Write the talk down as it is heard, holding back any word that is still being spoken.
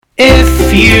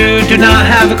If you do not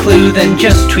have a clue, then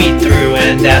just tweet through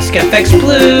and ask FX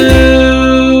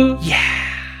Blue. Yeah.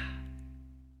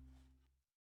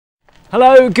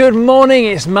 Hello, good morning.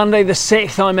 It's Monday the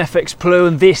 6th. I'm FX Blue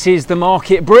and this is the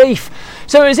Market Brief.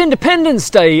 So it's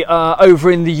Independence Day over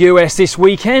in the US this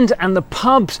weekend and the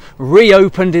pubs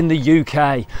reopened in the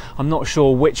UK. I'm not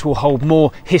sure which will hold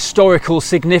more historical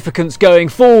significance going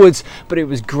forwards, but it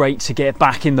was great to get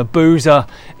back in the boozer,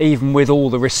 even with all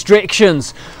the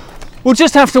restrictions. We'll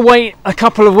just have to wait a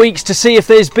couple of weeks to see if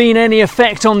there's been any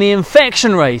effect on the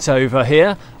infection rate over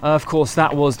here. Of course,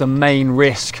 that was the main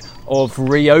risk of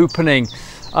reopening.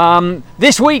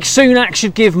 This week, Sunak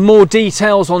should give more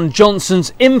details on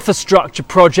Johnson's infrastructure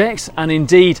projects and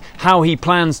indeed how he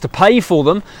plans to pay for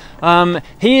them.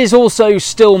 He is also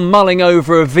still mulling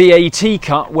over a VAT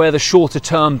cut where the shorter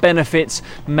term benefits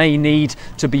may need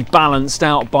to be balanced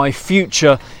out by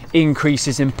future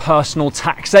increases in personal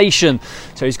taxation.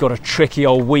 So he's got a tricky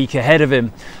old week ahead of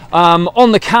him.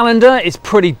 On the calendar, it's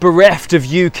pretty bereft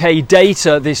of UK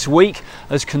data this week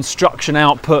as construction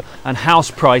output and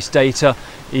house price data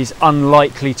is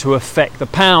unlikely to affect the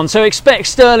pound. So expect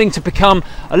sterling to become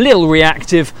a little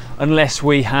reactive unless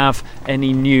we have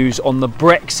any news on the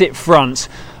Brexit front.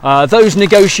 Those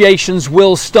negotiations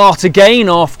will start again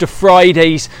after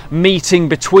Friday's meeting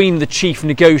between the chief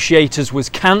negotiators was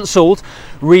cancelled.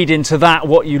 Read into that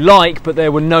what you like, but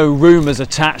there were no rumours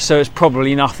attached, so it's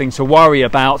probably nothing to worry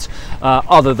about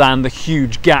other than the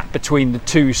huge gap between the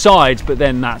two sides, but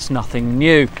then that's nothing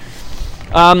new.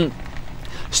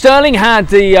 Sterling had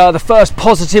the first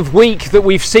positive week that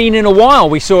we've seen in a while.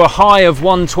 We saw a high of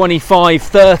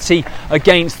 125.30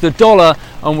 against the dollar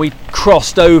and we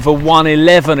crossed over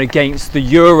 111 against the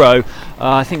euro,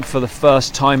 I think for the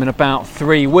first time in about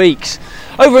 3 weeks.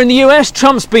 Over in the US,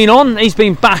 Trump's been on. He's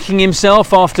been backing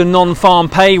himself after non-farm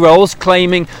payrolls,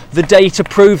 claiming the data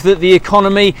prove that the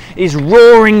economy is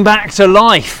roaring back to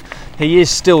life. He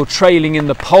is still trailing in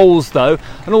the polls though,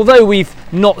 and although we've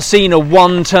not seen a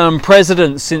one-term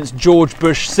president since George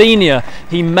Bush Sr.,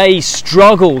 he may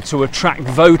struggle to attract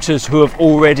voters who have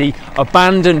already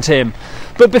abandoned him.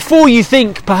 But before you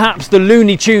think perhaps the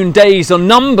Looney Tune days are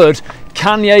numbered,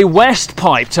 Kanye West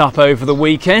piped up over the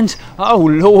weekend. Oh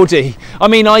lordy. I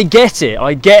mean, I get it.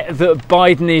 I get that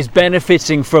Biden is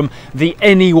benefiting from the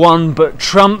anyone but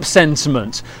Trump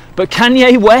sentiment. But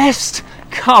Kanye West?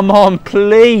 Come on,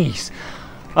 please.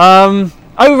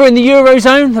 Over in the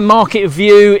Eurozone, the market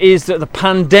view is that the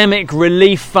Pandemic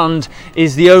Relief Fund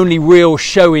is the only real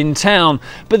show in town.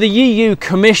 But the EU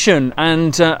Commission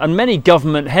and many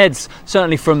government heads,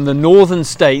 certainly from the northern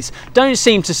states, don't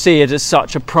seem to see it as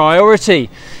such a priority.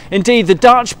 Indeed, the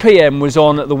Dutch PM was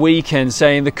on at the weekend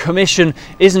saying the Commission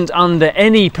isn't under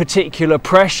any particular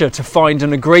pressure to find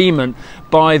an agreement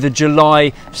by the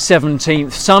July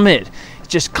 17th summit. It's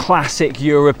just classic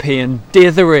European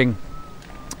dithering.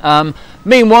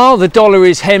 Meanwhile, the dollar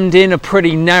is hemmed in a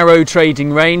pretty narrow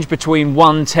trading range between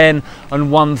 110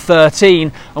 and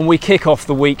 113, and we kick off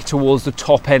the week towards the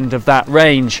top end of that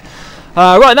range.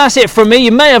 Right, that's it from me.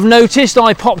 You may have noticed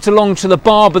I popped along to the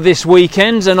barber this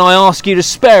weekend, and I ask you to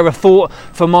spare a thought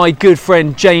for my good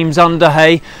friend James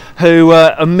Underhay, who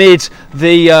amid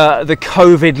the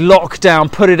COVID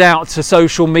lockdown put it out to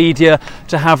social media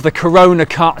to have the corona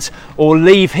cut or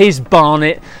leave his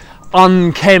barnet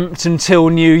unkempt until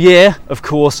New Year. Of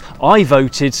course, I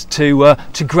voted to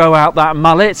grow out that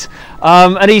mullet,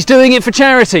 and he's doing it for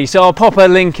charity. So I'll pop a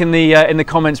link in the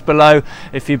comments below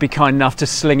if you'd be kind enough to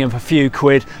sling him a few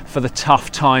quid for the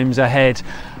tough times ahead,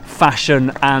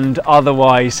 fashion and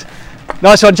otherwise.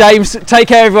 Nice one, James. Take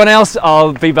care, everyone else.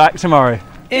 I'll be back tomorrow.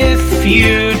 If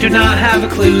you do not have a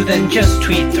clue, then just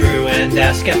tweet through and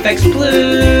ask FX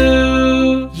Blue.